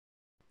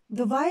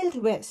The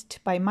Wild West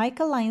by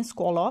Michael Lyons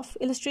Koloff,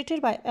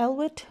 illustrated by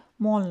Elwood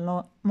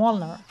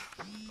Molnar.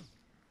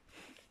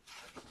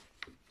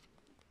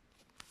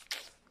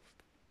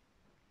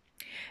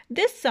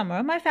 This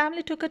summer, my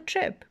family took a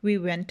trip. We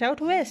went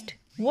out west.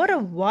 What a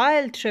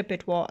wild trip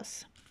it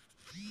was!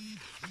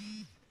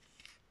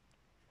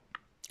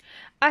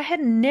 I had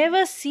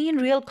never seen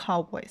real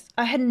cowboys.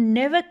 I had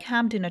never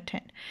camped in a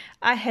tent.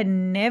 I had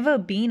never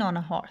been on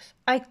a horse.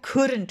 I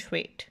couldn't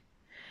wait.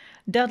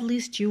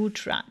 Dudley's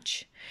Jute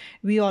Ranch.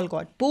 We all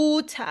got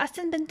boots, hats,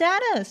 and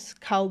bandanas.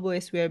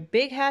 Cowboys wear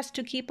big hats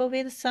to keep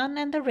away the sun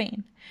and the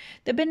rain.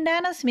 The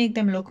bandanas make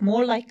them look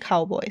more like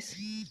cowboys.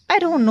 I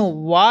don't know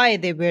why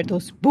they wear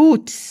those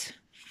boots.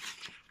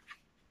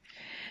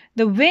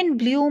 The wind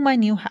blew my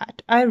new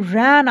hat. I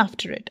ran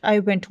after it. I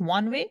went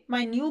one way,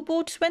 my new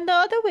boots went the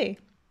other way.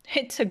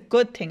 It's a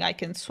good thing I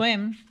can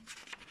swim.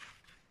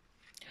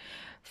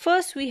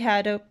 First, we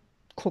had a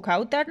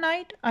cookout that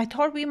night. I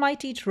thought we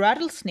might eat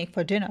rattlesnake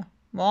for dinner.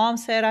 Mom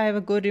said I have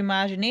a good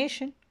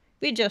imagination.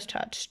 We just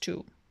had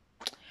stew.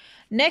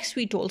 Next,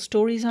 we told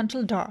stories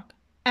until dark.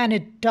 And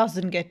it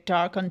doesn't get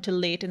dark until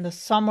late in the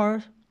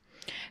summer.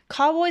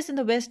 Cowboys in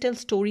the West tell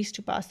stories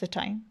to pass the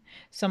time.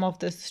 Some of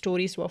the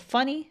stories were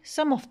funny.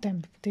 Some of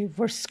them, they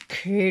were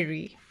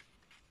scary.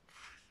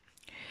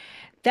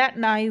 That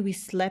night, we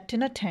slept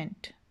in a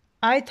tent.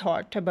 I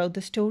thought about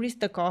the stories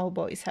the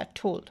cowboys had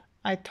told.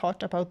 I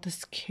thought about the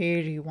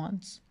scary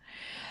ones.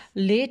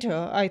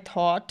 Later, I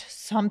thought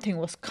something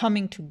was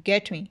coming to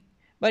get me,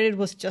 but it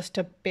was just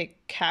a big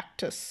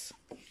cactus.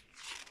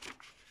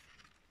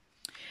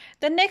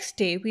 The next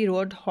day, we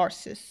rode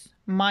horses.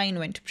 Mine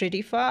went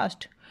pretty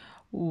fast.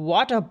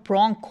 What a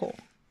bronco!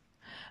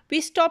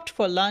 We stopped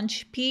for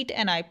lunch. Pete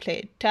and I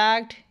played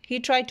tag. He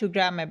tried to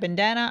grab my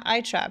bandana.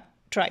 I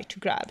tried to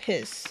grab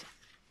his.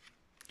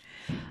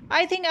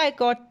 I think I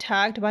got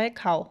tagged by a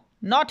cow.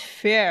 Not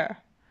fair,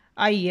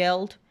 I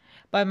yelled,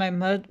 but my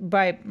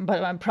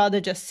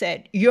brother just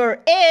said,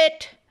 "You're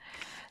it!"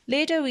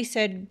 Later, we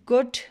said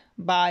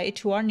goodbye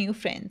to our new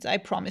friends. I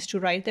promised to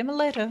write them a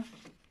letter.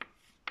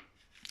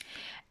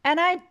 And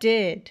I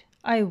did.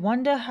 I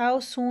wonder how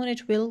soon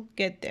it will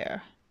get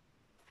there.